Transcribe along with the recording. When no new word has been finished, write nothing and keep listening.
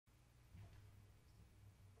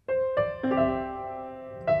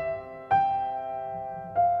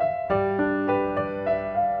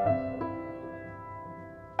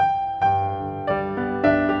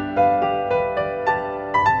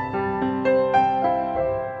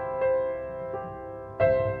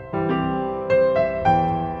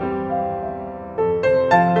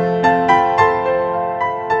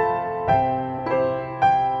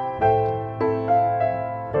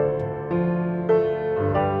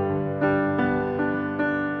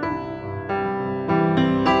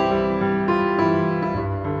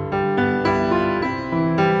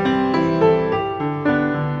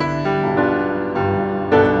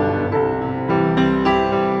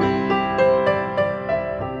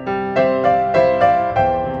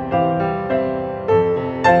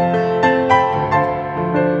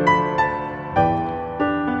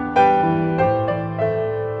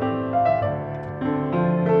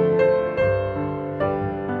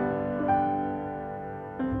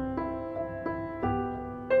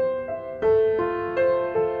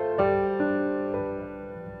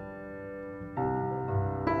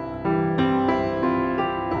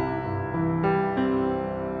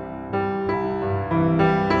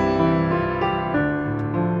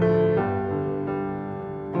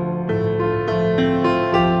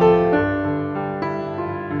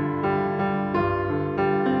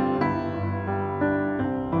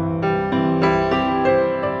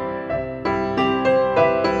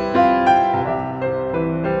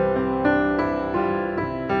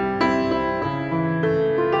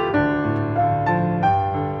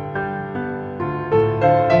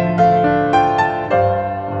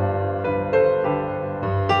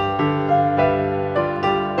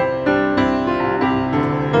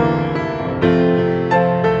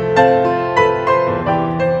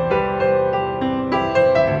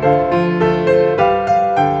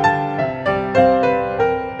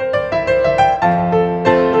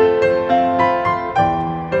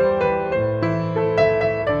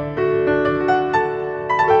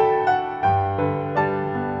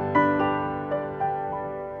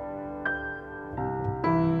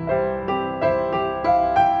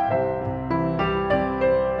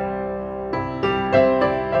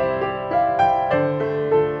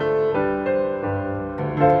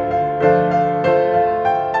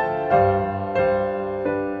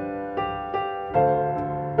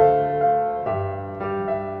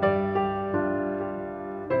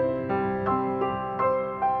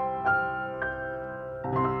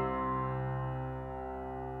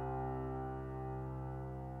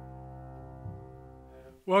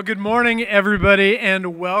Well, good morning, everybody,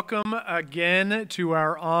 and welcome again to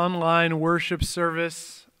our online worship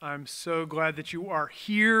service. I'm so glad that you are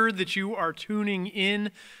here, that you are tuning in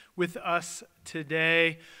with us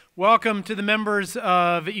today. Welcome to the members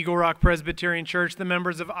of Eagle Rock Presbyterian Church, the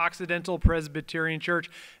members of Occidental Presbyterian Church,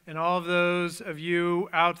 and all of those of you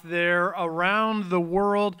out there around the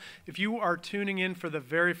world. If you are tuning in for the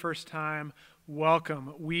very first time,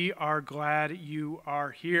 welcome. We are glad you are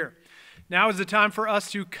here. Now is the time for us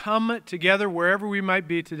to come together, wherever we might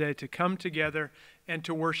be today, to come together and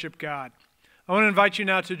to worship God. I want to invite you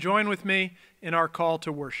now to join with me in our call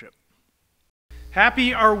to worship.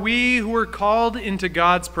 Happy are we who are called into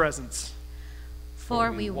God's presence,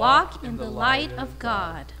 for we walk in the light of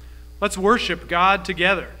God. Let's worship God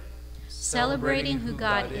together, celebrating who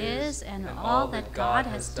God is and all that God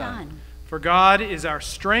has done. For God is our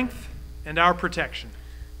strength and our protection,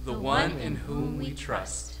 the one in whom we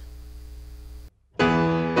trust.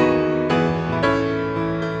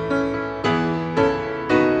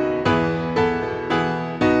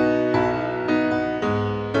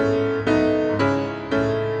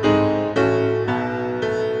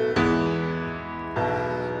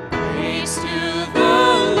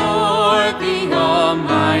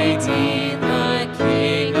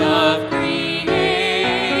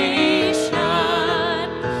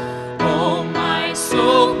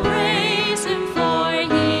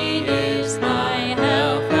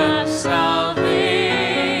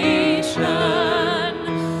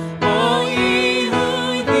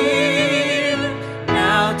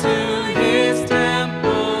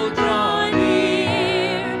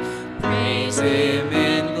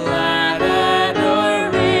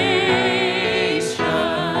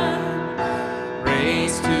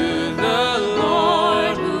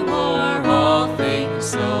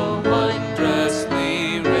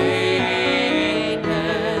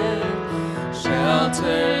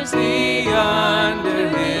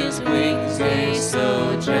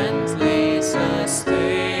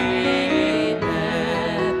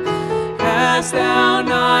 Thou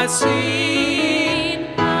not seen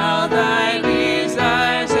how thy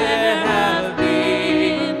desires have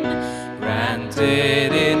been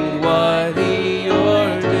granted in what he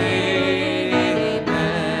ordained.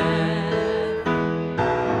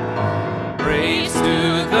 Praise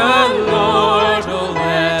to the Lord, oh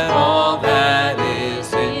let all that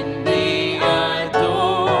is in me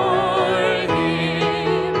adore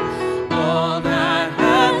him. All that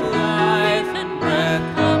hath life and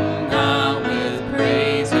breath come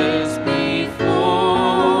praises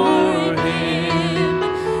before him.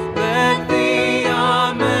 Let the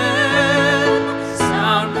Amen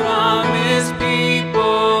sound from his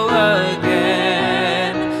people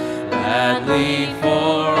again. Gladly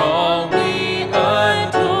for all we adore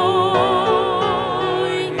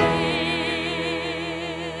him.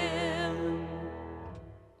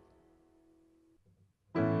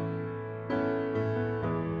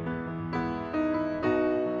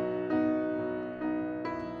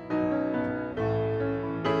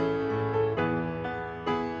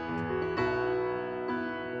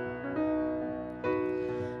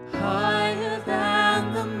 Higher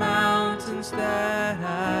than the mountains that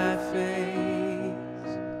I face,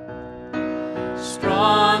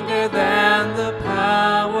 stronger than the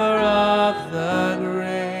power of the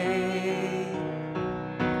grave,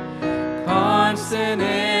 constant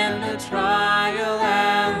in the trial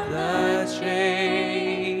and the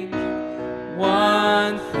change.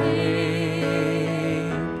 One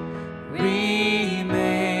thing remains,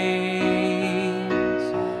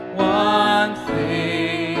 one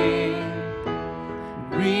thing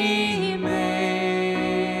remains.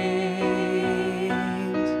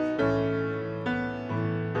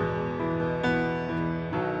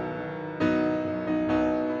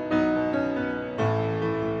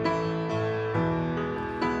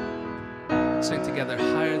 Sing together,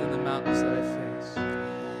 higher than the mountains that I face.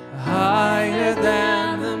 Higher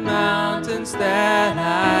than the mountains that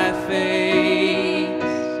I face,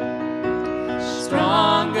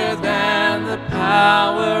 stronger than the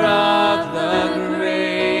power of the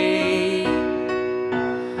grave,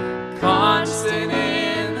 constant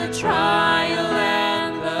in the trial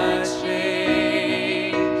and the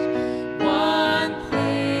change. One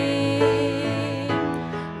thing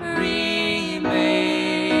remains,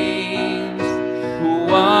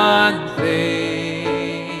 one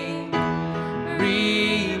thing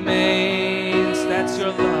remains. That's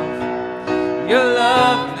your love. Your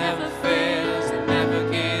love never fails, it never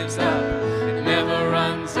gives up, it never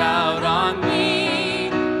runs out.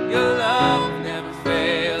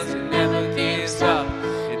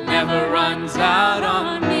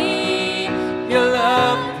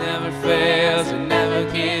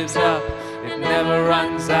 it never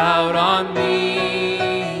runs out on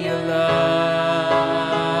me. Your love,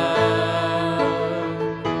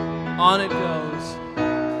 on it goes.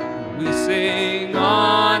 We sing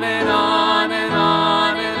on and on and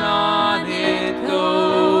on and on it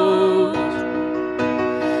goes.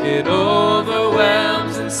 It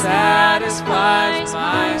overwhelms and satisfies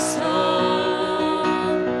my soul,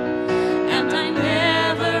 and I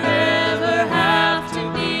never ever have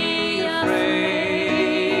to be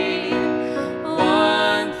afraid.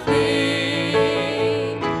 One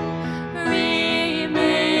thing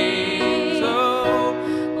remains. So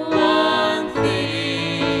one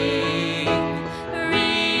thing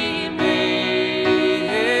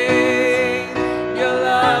remains. Your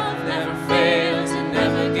love never fails and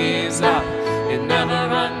never gives up. It never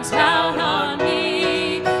runs out on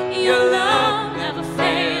me. Your love never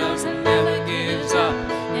fails and never gives up.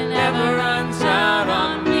 It never runs out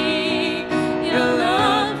on me. Your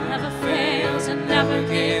love never fails and never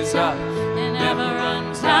gives up. It never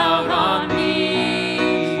runs out on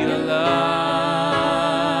me. Your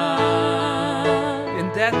love, in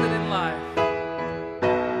death and in life,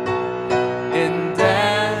 in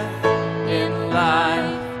death, in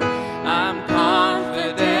life, I'm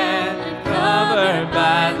confident and covered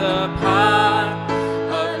by the power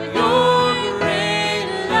of your great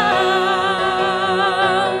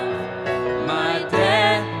love. My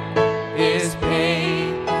debt is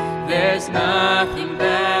paid. There's nothing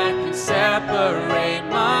that can separate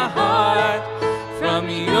my heart from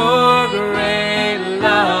your great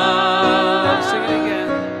love. Sing it again.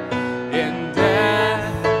 In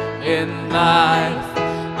death, in life,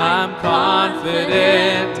 I'm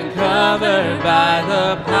confident and covered by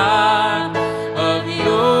the power of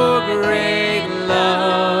your great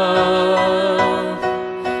love.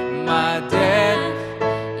 My debt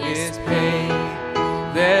is paid.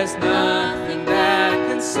 There's nothing that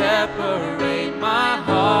can separate my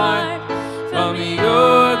heart from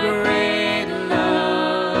your great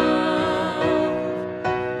love.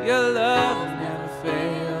 Your love never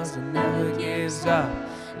fails and never gives up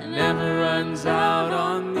and never runs out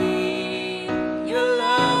on me. Your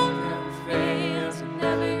love never fails and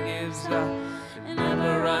never gives up and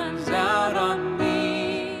never runs out on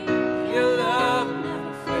me. Your love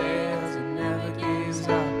never fails and never gives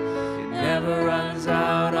up. It never runs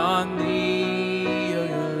out on me. Oh,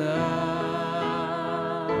 your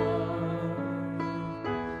love.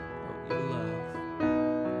 Oh,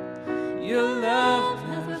 your love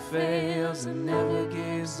never fails and never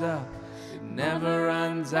gives up. It never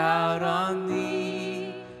runs out on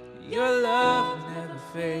me. Your love never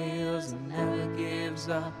fails and never gives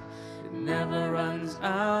up. It never runs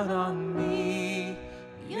out on me.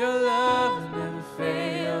 Your love never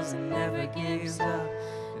fails and never gives up.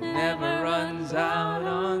 It never runs out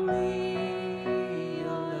on me. Your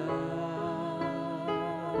love.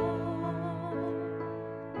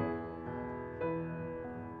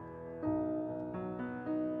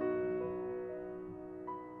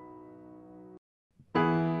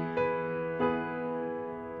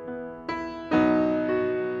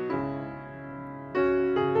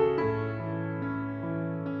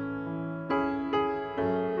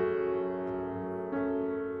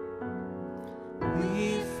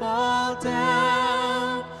 We fall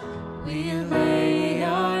down, we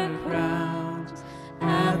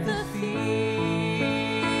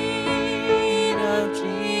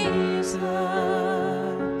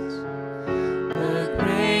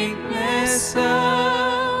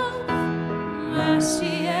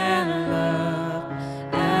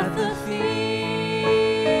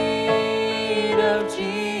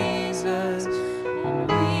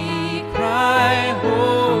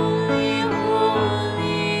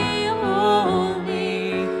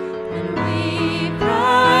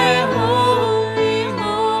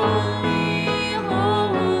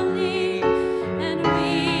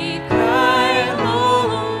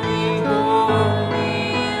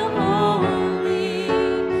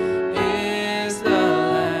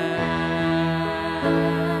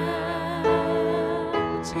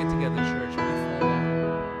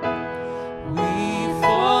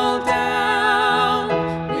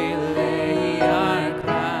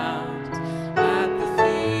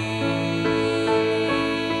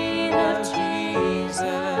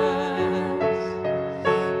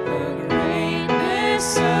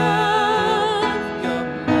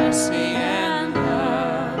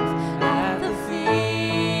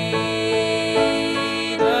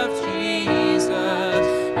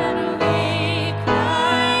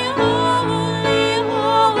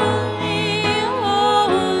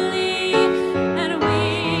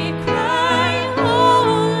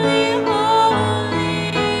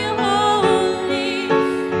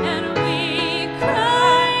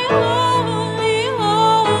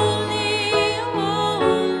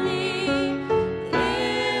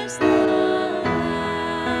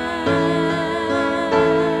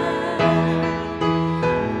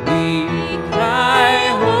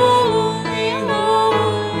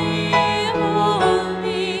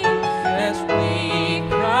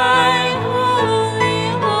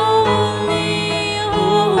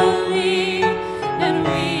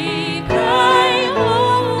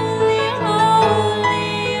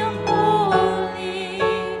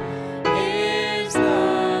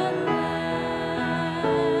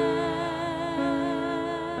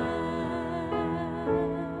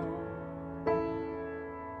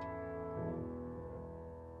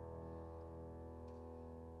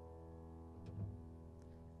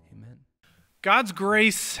God's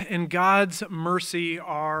grace and God's mercy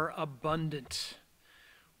are abundant.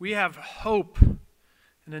 We have hope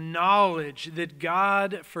and a knowledge that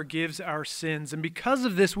God forgives our sins. And because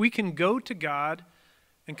of this, we can go to God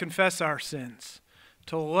and confess our sins,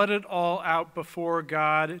 to let it all out before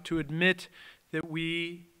God, to admit that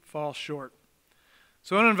we fall short.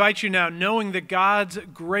 So I want to invite you now, knowing that God's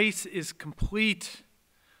grace is complete,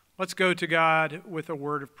 let's go to God with a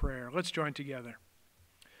word of prayer. Let's join together.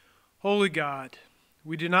 Holy God,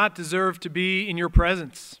 we do not deserve to be in your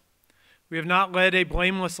presence. We have not led a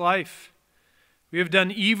blameless life. We have done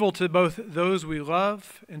evil to both those we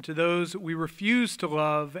love and to those we refuse to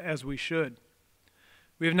love as we should.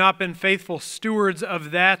 We have not been faithful stewards of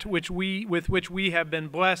that with which we have been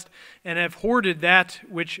blessed, and have hoarded that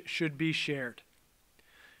which should be shared.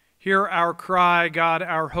 Hear our cry, God,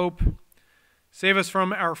 our hope. Save us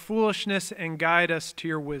from our foolishness and guide us to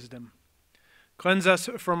your wisdom. Cleanse us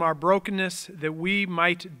from our brokenness that we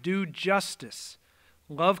might do justice,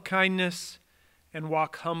 love kindness, and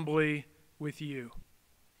walk humbly with you.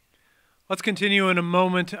 Let's continue in a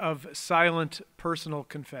moment of silent personal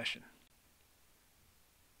confession.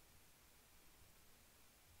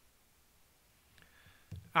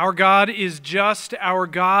 Our God is just, our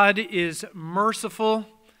God is merciful,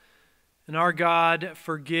 and our God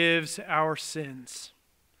forgives our sins.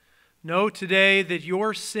 Know today that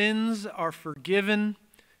your sins are forgiven,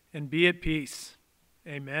 and be at peace.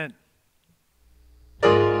 Amen.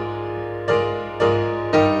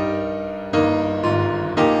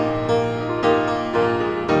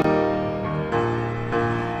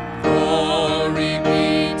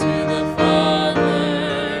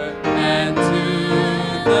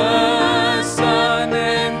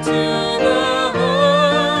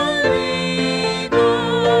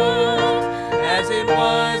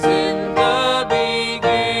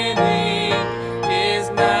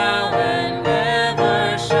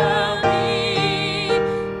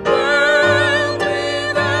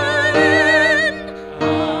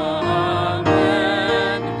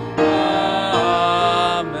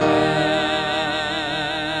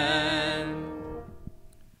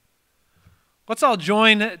 Let's all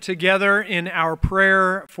join together in our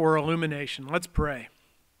prayer for illumination. Let's pray.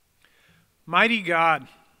 Mighty God,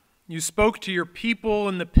 you spoke to your people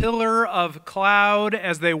in the pillar of cloud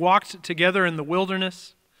as they walked together in the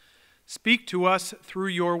wilderness. Speak to us through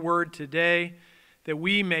your word today, that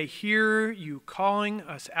we may hear you calling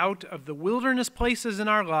us out of the wilderness places in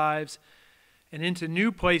our lives and into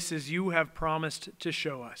new places you have promised to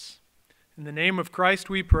show us. In the name of Christ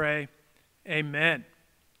we pray, amen.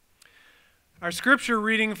 Our scripture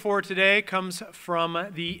reading for today comes from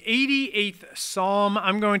the 88th Psalm.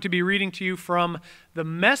 I'm going to be reading to you from the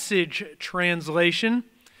Message translation.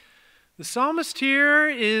 The psalmist here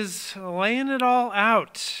is laying it all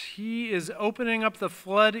out. He is opening up the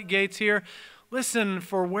floodgates here. Listen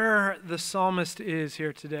for where the psalmist is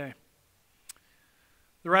here today.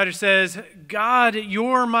 The writer says, God,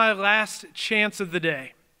 you're my last chance of the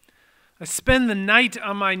day. I spend the night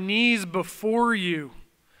on my knees before you.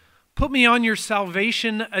 Put me on your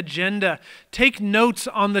salvation agenda. Take notes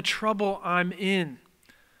on the trouble I'm in.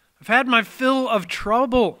 I've had my fill of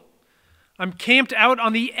trouble. I'm camped out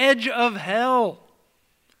on the edge of hell.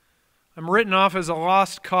 I'm written off as a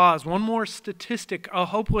lost cause. One more statistic, a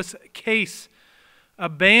hopeless case.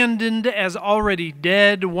 Abandoned as already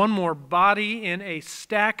dead. One more body in a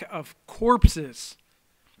stack of corpses.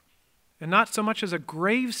 And not so much as a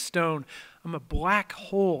gravestone. I'm a black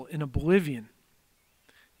hole in oblivion.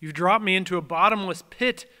 You've dropped me into a bottomless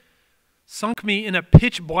pit, sunk me in a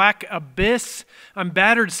pitch-black abyss. I'm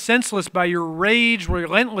battered senseless by your rage,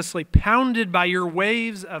 relentlessly pounded by your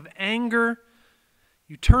waves of anger.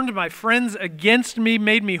 You turned my friends against me,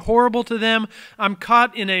 made me horrible to them. I'm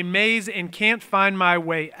caught in a maze and can't find my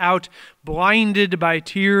way out, blinded by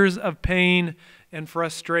tears of pain and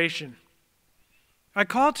frustration. I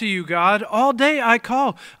call to you, God. All day I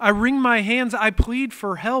call. I wring my hands. I plead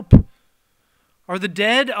for help. Are the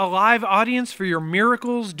dead a live audience for your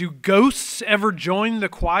miracles? Do ghosts ever join the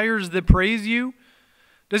choirs that praise you?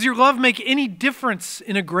 Does your love make any difference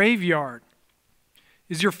in a graveyard?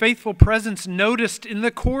 Is your faithful presence noticed in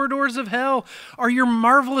the corridors of hell? Are your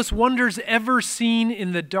marvelous wonders ever seen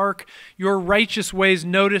in the dark? Your righteous ways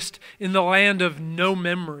noticed in the land of no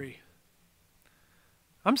memory?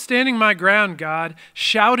 I'm standing my ground, God,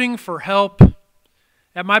 shouting for help.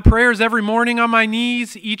 At my prayers every morning on my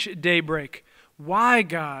knees, each daybreak. Why,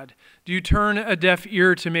 God, do you turn a deaf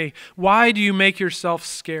ear to me? Why do you make yourself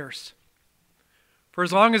scarce? For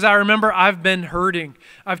as long as I remember, I've been hurting.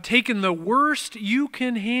 I've taken the worst you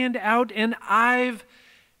can hand out, and I've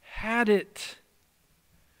had it.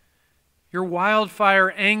 Your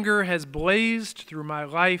wildfire anger has blazed through my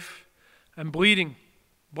life. I'm bleeding,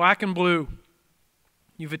 black and blue.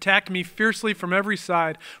 You've attacked me fiercely from every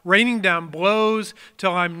side, raining down blows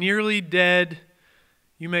till I'm nearly dead.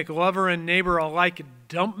 You make lover and neighbor alike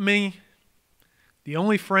dump me. The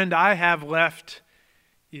only friend I have left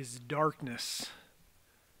is darkness.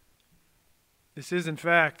 This is, in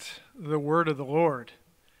fact, the word of the Lord.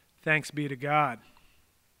 Thanks be to God.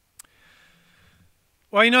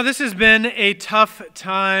 Well, this has been a tough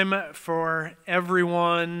time for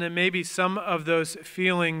everyone. Maybe some of those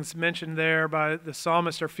feelings mentioned there by the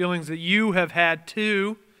psalmist are feelings that you have had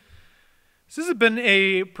too. This has been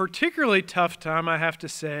a particularly tough time, I have to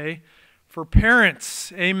say, for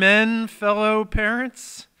parents. Amen, fellow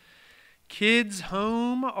parents? Kids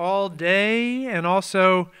home all day, and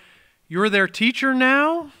also you're their teacher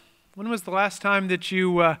now? When was the last time that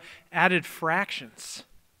you added fractions?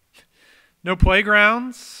 No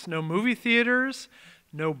playgrounds, no movie theaters,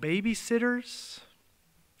 no babysitters.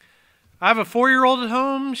 I have a 4-year-old at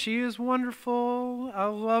home. She is wonderful. I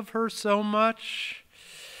love her so much.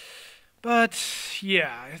 But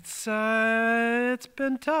yeah, it's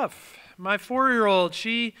been tough. My 4-year-old,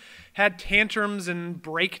 she had tantrums and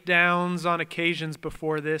breakdowns on occasions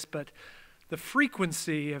before this, but the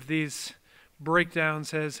frequency of these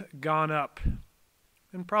breakdowns has gone up.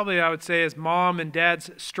 And probably I would say as mom and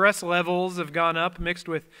dad's stress levels have gone up, mixed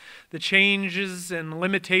with the changes and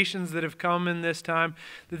limitations that have come in this time,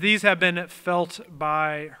 that these have been felt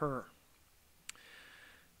by her.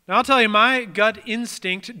 Now I'll tell you, my gut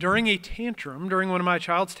instinct during a tantrum, during one of my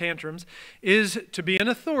child's tantrums, is to be an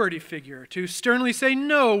authority figure, to sternly say,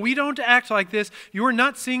 no, we don't act like this. You are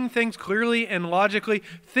not seeing things clearly and logically.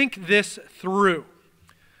 Think this through.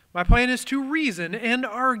 My plan is to reason and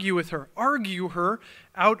argue with her, argue her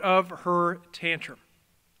out of her tantrum.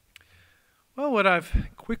 Well, what I've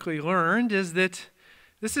quickly learned is that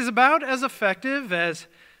this is about as effective as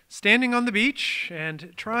standing on the beach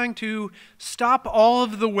and trying to stop all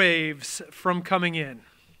of the waves from coming in.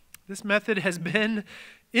 This method has been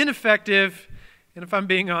ineffective, and if I'm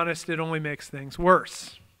being honest, it only makes things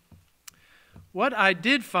worse. What I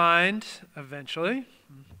did find eventually,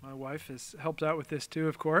 my wife has helped out with this too,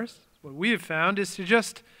 of course. What we have found is to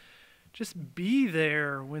just be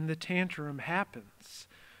there when the tantrum happens.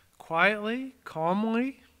 Quietly,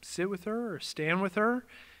 calmly, sit with her or stand with her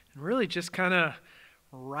and really just kind of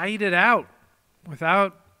write it out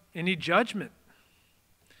without any judgment.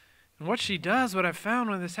 And what she does, what I've found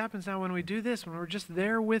when this happens now, when we do this, when we're just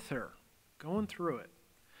there with her, going through it,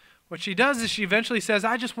 what she does is she eventually says,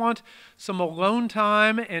 I just want some alone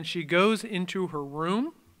time, and she goes into her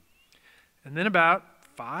room. And then about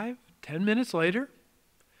 5-10 minutes later,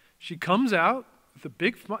 she comes out with a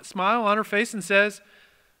big smile on her face and says,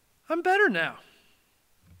 I'm better now.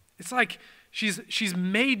 It's like she's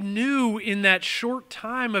made new in that short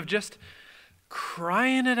time of just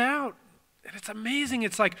crying it out. And it's amazing.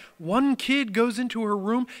 It's like one kid goes into her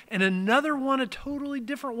room and another one, a totally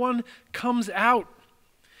different one, comes out.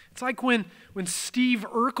 It's like when Steve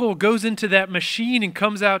Urkel goes into that machine and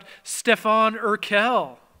comes out Stefan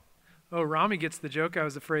Urkel. Oh, Rami gets the joke. I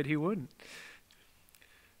was afraid he wouldn't.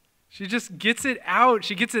 She just gets it out.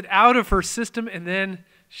 She gets it out of her system, and then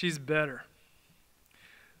she's better.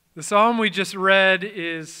 The psalm we just read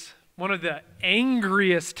is one of the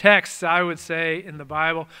angriest texts, I would say, in the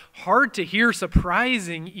Bible. Hard to hear,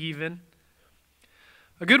 surprising even.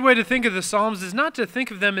 A good way to think of the Psalms is not to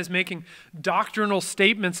think of them as making doctrinal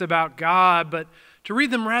statements about God, but to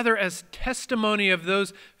read them rather as testimony of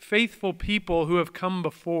those faithful people who have come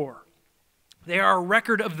before. They are a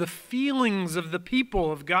record of the feelings of the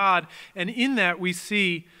people of God, and in that we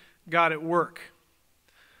see God at work.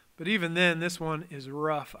 But even then, this one is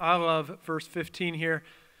rough. I love verse 15 here,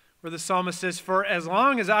 where the psalmist says, for as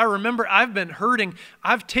long as I remember, I've been hurting.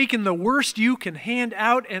 I've taken the worst you can hand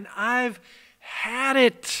out, and I've had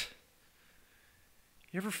it.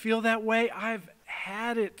 You ever feel that way? I've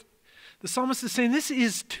had it. The psalmist is saying, this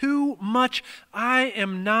is too much. I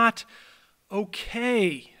am not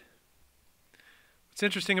okay. What's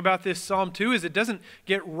interesting about this psalm too is it doesn't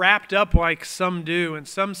get wrapped up like some do. In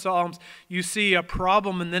some psalms, you see a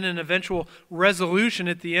problem and then an eventual resolution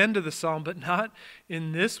at the end of the psalm, but not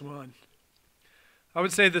in this one. I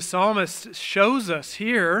would say the psalmist shows us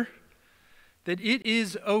here that it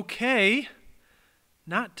is okay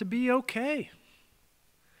not to be okay.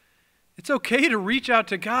 It's okay to reach out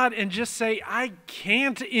to God and just say, I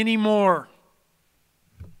can't anymore.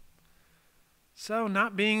 So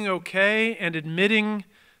not being okay and admitting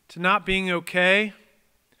to not being okay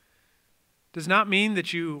does not mean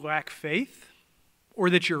that you lack faith or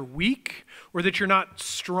that you're weak or that you're not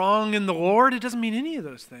strong in the Lord. It doesn't mean any of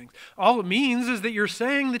those things. All it means is that you're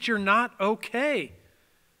saying that you're not okay.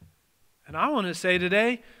 And I want to say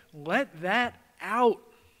today, let that out.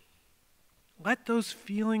 Let those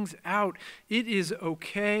feelings out. It is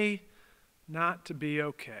okay not to be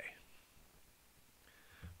okay.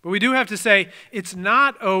 But we do have to say, it's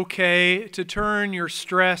not okay to turn your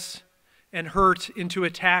stress and hurt into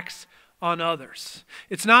attacks on others.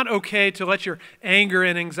 It's not okay to let your anger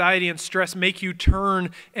and anxiety and stress make you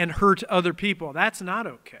turn and hurt other people. That's not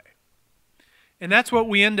okay. And that's what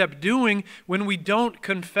we end up doing when we don't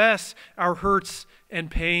confess our hurts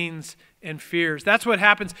and pains and fears. That's what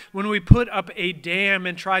happens when we put up a dam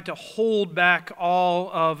and try to hold back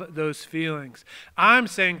all of those feelings. I'm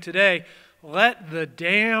saying today, let the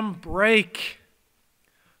dam break.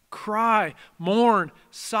 Cry, mourn,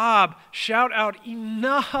 sob, shout out,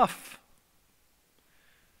 enough.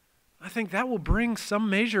 I think that will bring some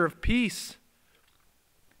measure of peace.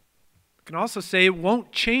 I can also say it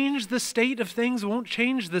won't change the state of things, it won't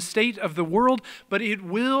change the state of the world, but it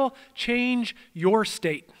will change your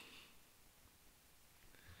state.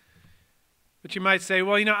 But you might say,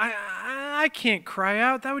 well, I can't cry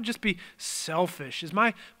out. That would just be selfish.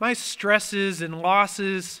 My stresses and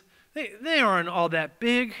losses, they aren't all that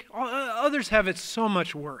big. Others have it so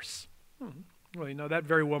much worse. Well, that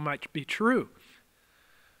very well might be true.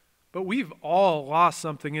 But we've all lost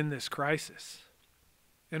something in this crisis.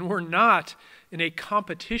 And we're not in a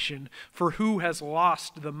competition for who has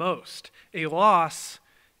lost the most. A loss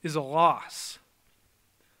is a loss.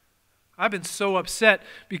 I've been so upset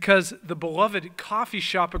because the beloved coffee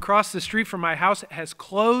shop across the street from my house has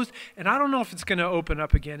closed, and I don't know if it's going to open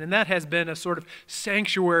up again. And that has been a sort of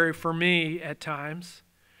sanctuary for me at times.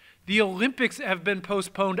 The Olympics have been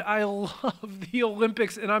postponed. I love the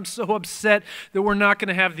Olympics, and I'm so upset that we're not going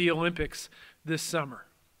to have the Olympics this summer.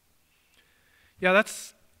 Yeah,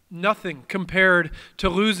 that's nothing compared to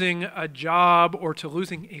losing a job or to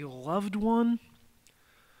losing a loved one.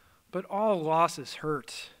 But all losses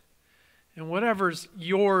hurt. And whatever's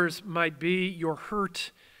yours might be, your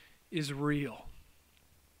hurt is real.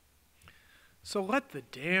 So let the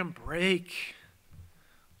dam break.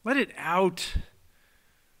 Let it out.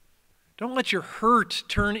 Don't let your hurt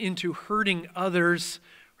turn into hurting others.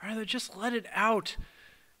 Rather, just let it out.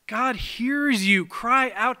 God hears you.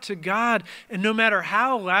 Cry out to God. And no matter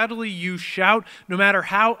how loudly you shout, no matter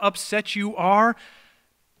how upset you are,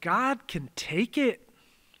 God can take it.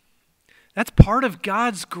 That's part of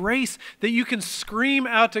God's grace, that you can scream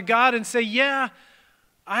out to God and say, yeah,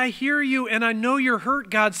 I hear you, and I know you're hurt.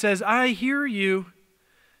 God says, I hear you,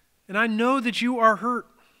 and I know that you are hurt.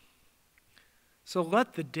 So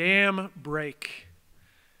let the dam break,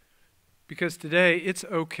 because today it's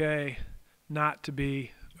okay not to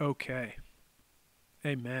be okay.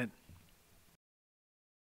 Amen.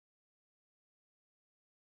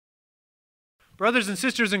 Brothers and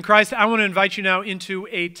sisters in Christ, I want to invite you now into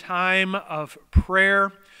a time of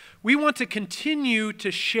prayer. We want to continue to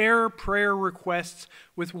share prayer requests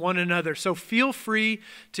with one another. So feel free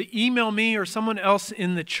to email me or someone else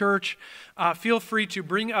in the church. Feel free to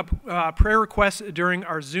bring up prayer requests during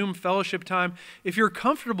our Zoom fellowship time. If you're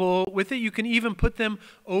comfortable with it, you can even put them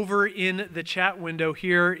over in the chat window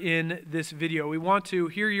here in this video. We want to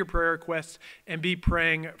hear your prayer requests and be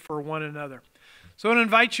praying for one another. So I want to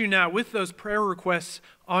invite you now, with those prayer requests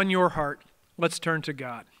on your heart, let's turn to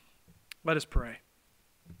God. Let us pray.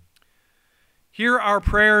 Hear our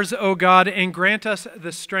prayers, O God, and grant us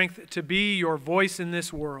the strength to be your voice in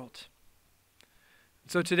this world.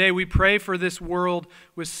 So today we pray for this world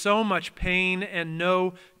with so much pain and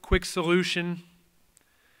no quick solution,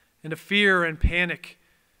 and a fear and panic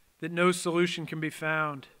that no solution can be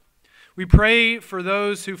found. We pray for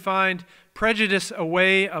those who find prejudice a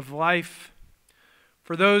way of life,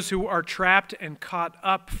 for those who are trapped and caught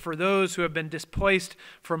up, for those who have been displaced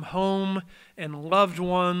from home and loved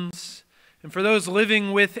ones, and for those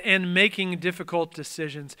living with and making difficult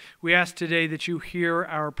decisions. We ask today that you hear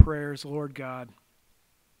our prayers, Lord God.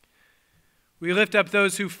 We lift up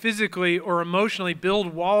those who physically or emotionally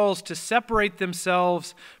build walls to separate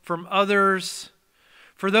themselves from others.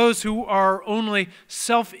 For those who are only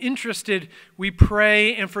self-interested, we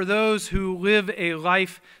pray, and for those who live a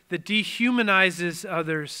life that dehumanizes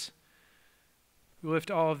others, we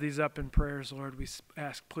lift all of these up in prayers, Lord. We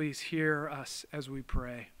ask, please hear us as we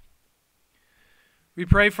pray. We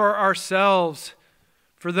pray for ourselves,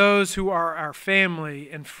 for those who are our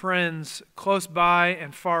family and friends, close by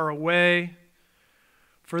and far away,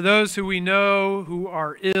 for those who we know who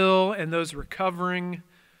are ill and those recovering,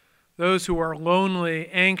 those who are lonely,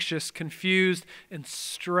 anxious, confused, and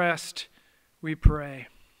stressed. we pray.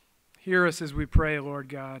 Hear us as we pray, Lord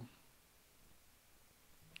God.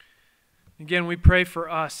 Again, we pray for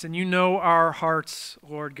us, and you know our hearts,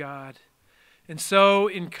 Lord God. And so,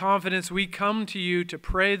 in confidence, we come to you to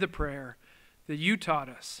pray the prayer that you taught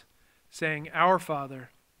us, saying, Our Father,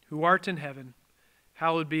 who art in heaven,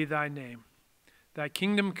 hallowed be thy name. Thy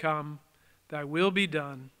kingdom come, thy will be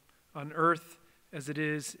done, on earth as it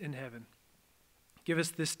is in heaven. Give us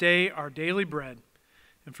this day our daily bread,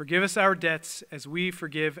 and forgive us our debts as we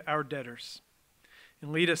forgive our debtors.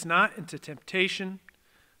 And lead us not into temptation,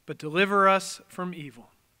 but deliver us from evil.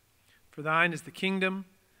 For thine is the kingdom,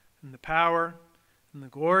 and the power, and the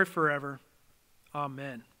glory forever.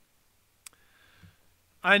 Amen.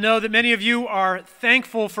 I know that many of you are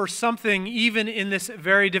thankful for something even in this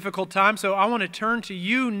very difficult time, so I want to turn to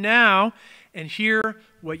you now and hear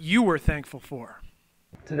what you were thankful for.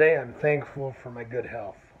 Today I'm thankful for my good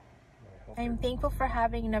health. I'm thankful for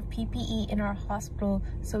having enough PPE in our hospital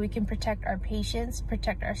so we can protect our patients,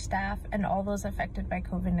 protect our staff, and all those affected by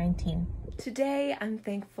COVID-19. Today I'm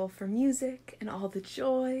thankful for music and all the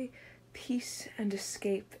joy, peace, and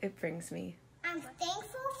escape it brings me. I'm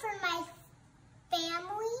thankful for my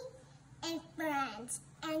family and friends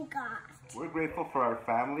and God. We're grateful for our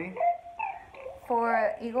family.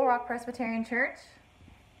 For Eagle Rock Presbyterian Church.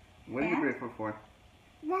 What are you grateful for?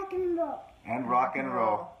 Rock and roll. And rock and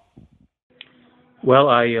roll. Well,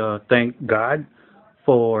 I thank God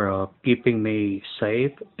for keeping me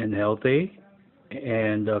safe and healthy,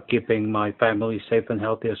 and keeping my family safe and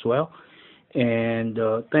healthy as well. And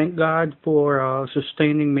thank God for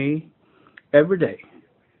sustaining me every day.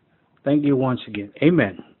 Thank you once again.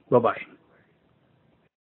 Amen. Bye-bye.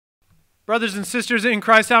 Brothers and sisters in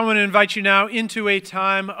Christ, I want to invite you now into a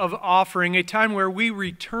time of offering, a time where we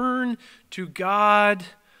return to God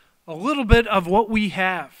a little bit of what we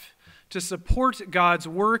have to support God's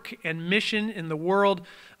work and mission in the world.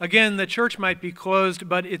 Again, the church might be closed,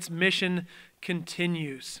 but its mission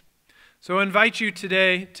continues. So I invite you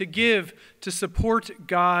today to give to support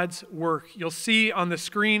God's work. You'll see on the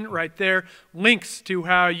screen right there links to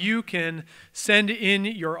how you can send in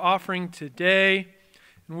your offering today.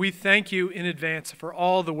 And we thank you in advance for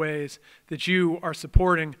all the ways that you are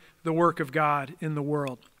supporting the work of God in the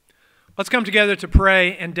world. Let's come together to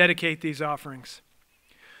pray and dedicate these offerings.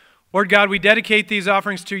 Lord God, we dedicate these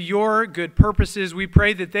offerings to your good purposes. We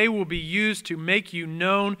pray that they will be used to make you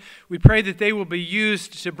known. We pray that they will be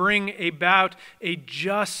used to bring about a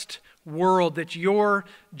just world, that your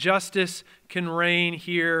justice can reign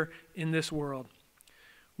here in this world.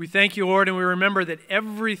 We thank you, Lord, and we remember that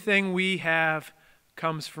everything we have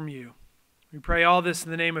comes from you. We pray all this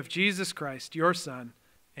in the name of Jesus Christ, your Son.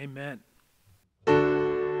 Amen.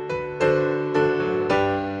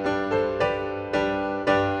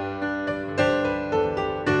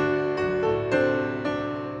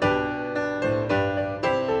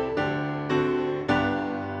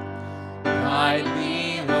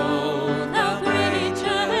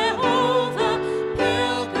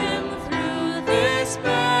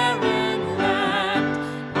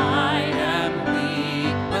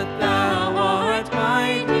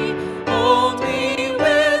 Hold me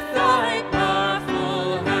with thy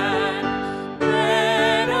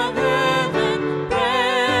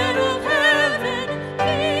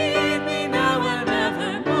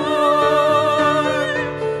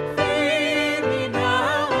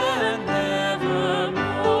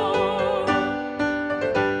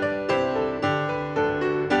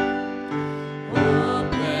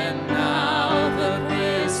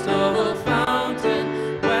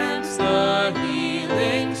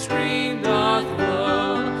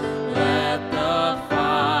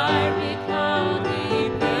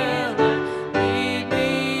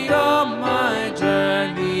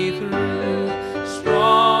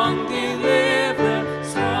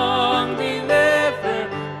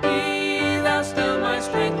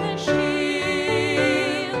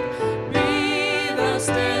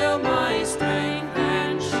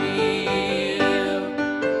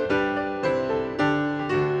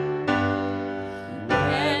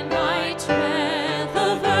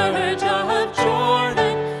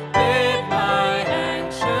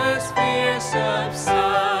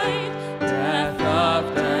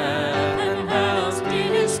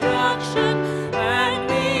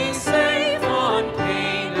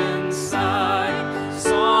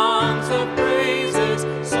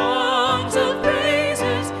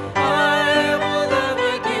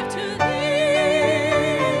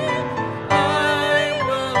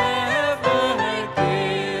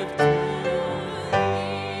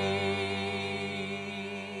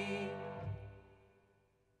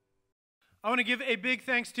to give a big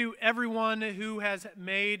thanks to everyone who has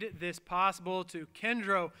made this possible, to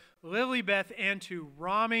Kendro, Lilybeth, and to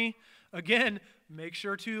Rami. Again, make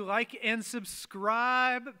sure to like and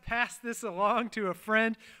subscribe. Pass this along to a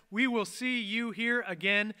friend. We will see you here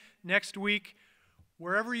again next week.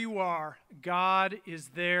 Wherever you are, God is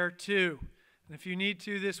there too. And if you need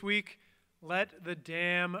to this week, let the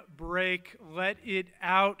dam break. Let it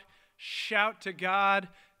out. Shout to God.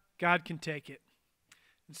 God can take it.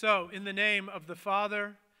 And so, in the name of the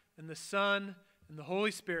Father, and the Son, and the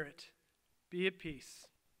Holy Spirit, be at peace.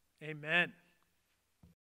 Amen.